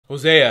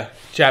Hosea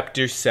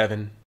chapter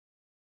 7.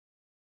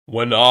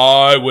 When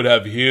I would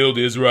have healed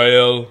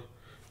Israel,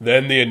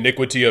 then the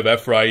iniquity of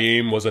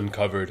Ephraim was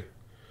uncovered,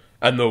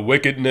 and the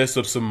wickedness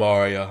of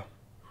Samaria.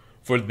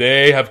 For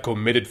they have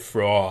committed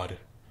fraud.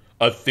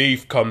 A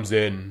thief comes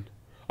in,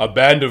 a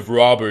band of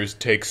robbers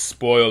takes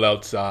spoil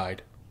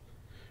outside.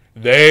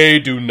 They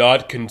do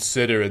not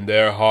consider in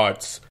their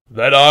hearts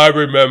that I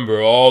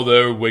remember all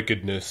their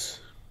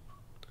wickedness.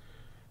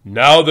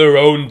 Now their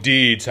own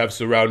deeds have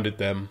surrounded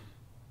them.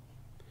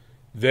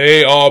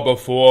 They are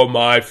before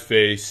my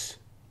face.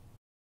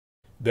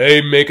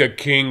 They make a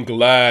king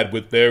glad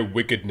with their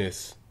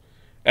wickedness,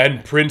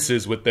 and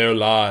princes with their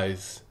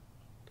lies.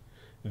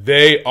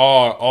 They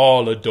are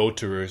all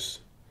adulterers.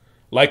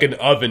 Like an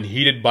oven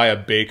heated by a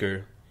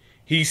baker,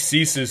 he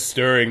ceases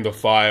stirring the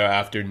fire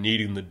after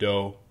kneading the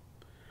dough,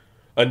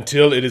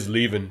 until it is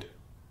leavened.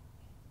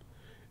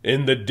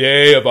 In the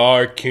day of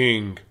our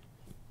king,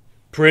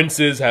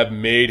 princes have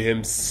made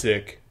him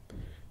sick,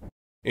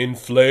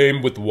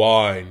 inflamed with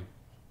wine.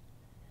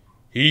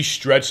 He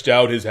stretched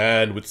out his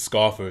hand with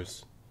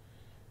scoffers.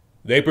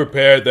 They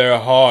prepared their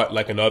heart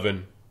like an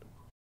oven.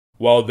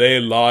 While they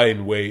lie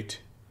in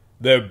wait,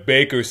 their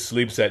baker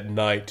sleeps at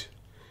night.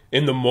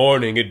 In the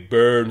morning it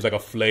burns like a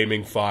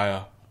flaming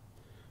fire.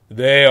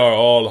 They are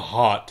all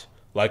hot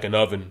like an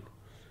oven,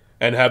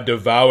 and have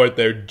devoured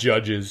their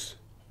judges.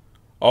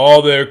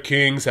 All their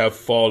kings have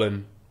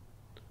fallen.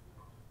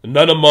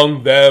 None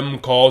among them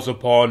calls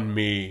upon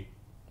me.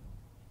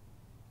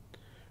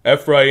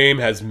 Ephraim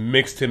has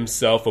mixed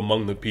himself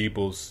among the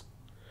peoples.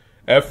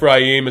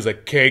 Ephraim is a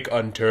cake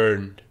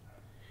unturned.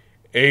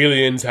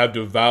 Aliens have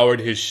devoured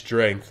his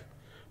strength,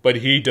 but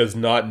he does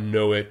not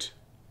know it.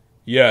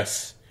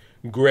 Yes,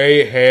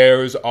 gray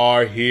hairs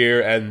are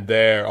here and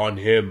there on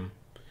him,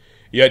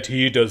 yet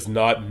he does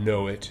not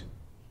know it.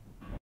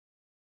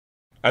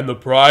 And the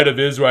pride of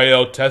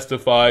Israel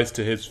testifies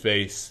to his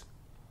face,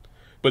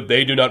 but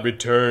they do not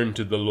return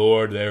to the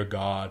Lord their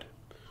God,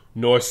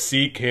 nor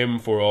seek him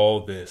for all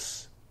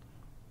this.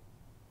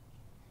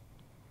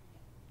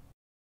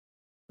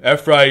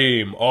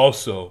 Ephraim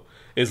also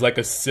is like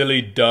a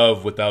silly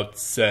dove without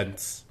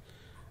sense.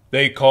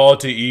 They call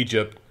to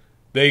Egypt,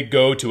 they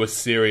go to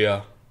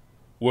Assyria.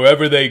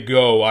 Wherever they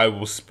go, I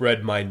will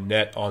spread my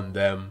net on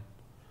them.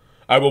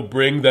 I will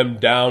bring them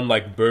down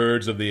like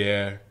birds of the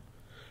air.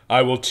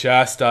 I will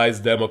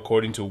chastise them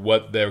according to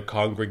what their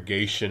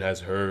congregation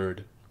has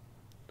heard.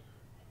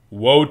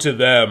 Woe to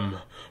them,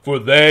 for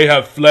they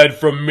have fled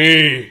from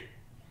me!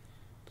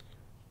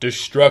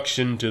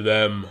 Destruction to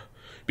them,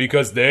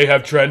 because they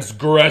have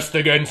transgressed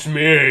against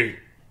me.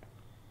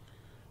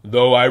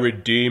 Though I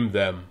redeemed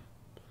them,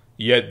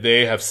 yet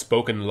they have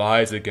spoken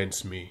lies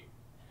against me.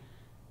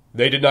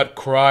 They did not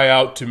cry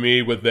out to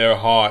me with their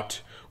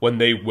heart when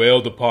they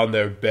wailed upon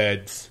their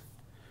beds.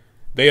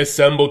 They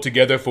assembled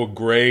together for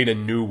grain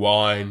and new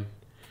wine.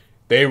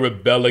 They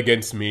rebel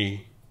against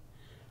me.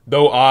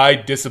 Though I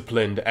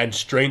disciplined and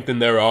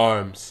strengthened their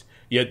arms,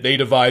 yet they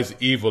devise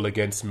evil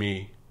against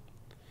me.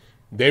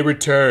 They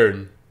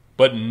return,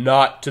 but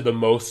not to the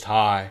Most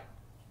High.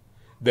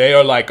 They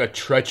are like a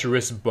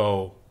treacherous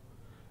bow.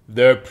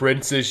 Their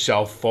princes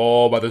shall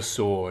fall by the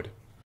sword,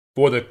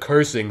 for the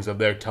cursings of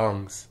their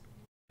tongues.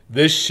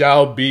 This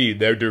shall be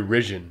their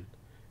derision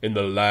in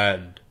the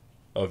land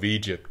of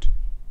Egypt.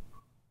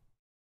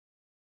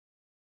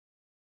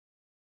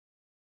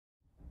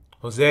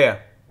 Hosea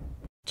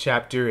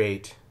chapter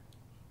 8.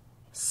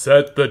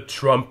 Set the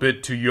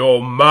trumpet to your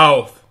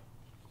mouth.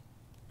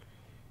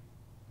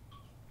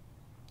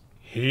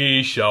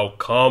 He shall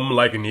come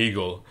like an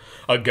eagle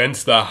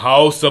against the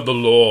house of the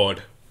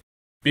Lord,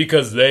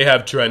 because they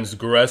have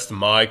transgressed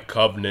my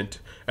covenant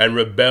and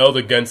rebelled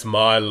against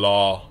my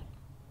law.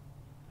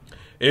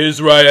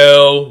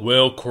 Israel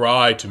will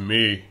cry to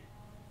me,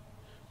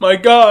 My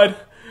God,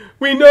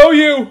 we know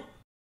you!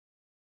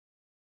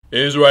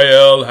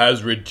 Israel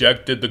has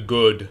rejected the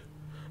good.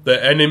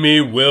 The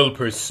enemy will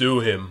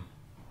pursue him.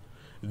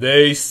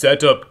 They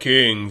set up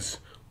kings,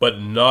 but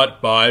not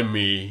by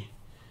me.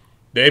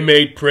 They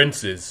made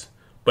princes,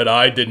 but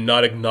I did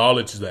not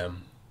acknowledge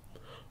them.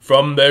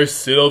 From their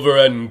silver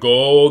and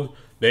gold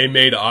they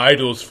made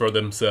idols for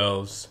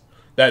themselves,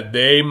 that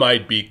they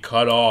might be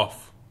cut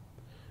off.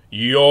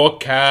 Your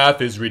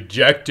calf is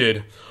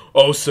rejected,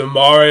 O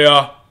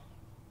Samaria.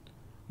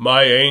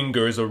 My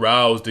anger is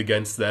aroused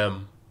against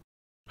them.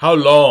 How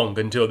long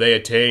until they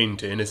attain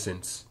to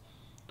innocence?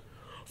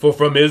 For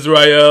from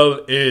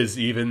Israel is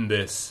even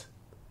this.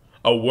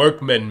 A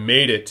workman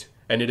made it,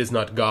 and it is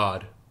not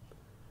God.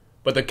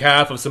 But the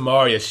calf of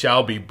Samaria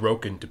shall be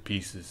broken to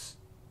pieces.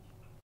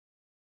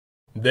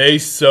 They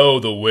sow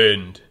the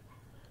wind,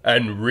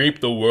 and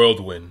reap the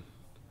whirlwind.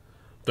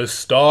 The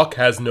stalk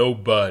has no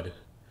bud.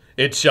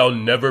 It shall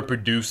never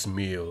produce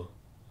meal.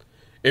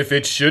 If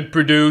it should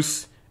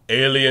produce,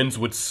 aliens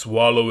would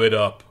swallow it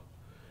up.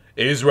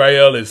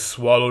 Israel is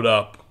swallowed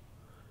up.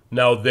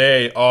 Now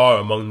they are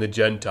among the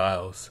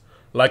Gentiles,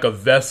 like a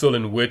vessel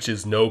in which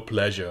is no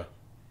pleasure.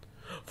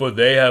 For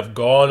they have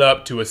gone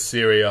up to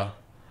Assyria,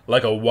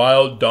 like a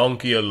wild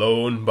donkey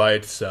alone by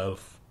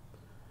itself.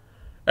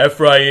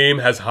 Ephraim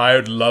has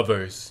hired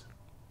lovers.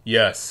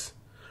 Yes,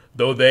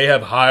 though they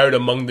have hired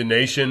among the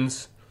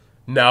nations,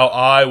 now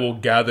I will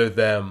gather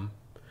them,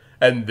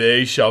 and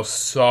they shall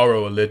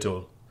sorrow a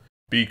little,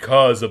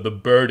 because of the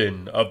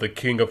burden of the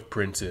king of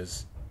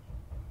princes.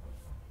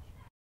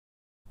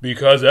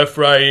 Because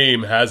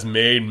Ephraim has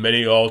made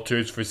many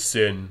altars for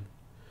sin,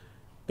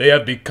 they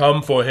have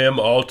become for him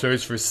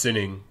altars for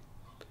sinning.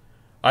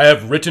 I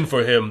have written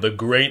for him the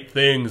great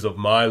things of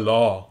my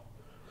law,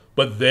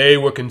 but they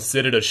were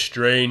considered a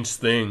strange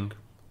thing.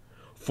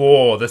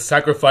 For the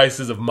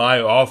sacrifices of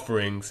my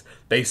offerings,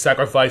 they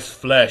sacrifice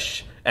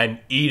flesh and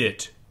eat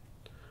it.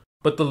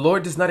 But the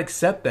Lord does not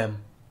accept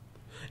them.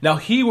 Now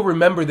he will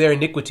remember their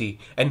iniquity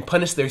and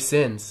punish their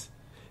sins.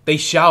 They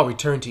shall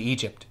return to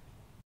Egypt.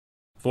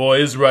 For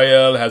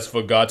Israel has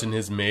forgotten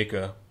his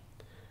Maker,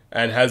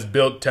 and has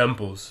built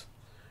temples.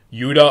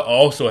 Judah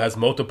also has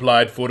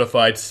multiplied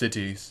fortified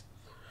cities.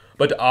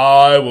 But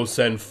I will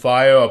send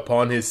fire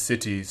upon his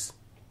cities,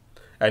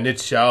 and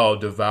it shall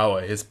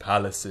devour his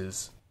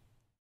palaces.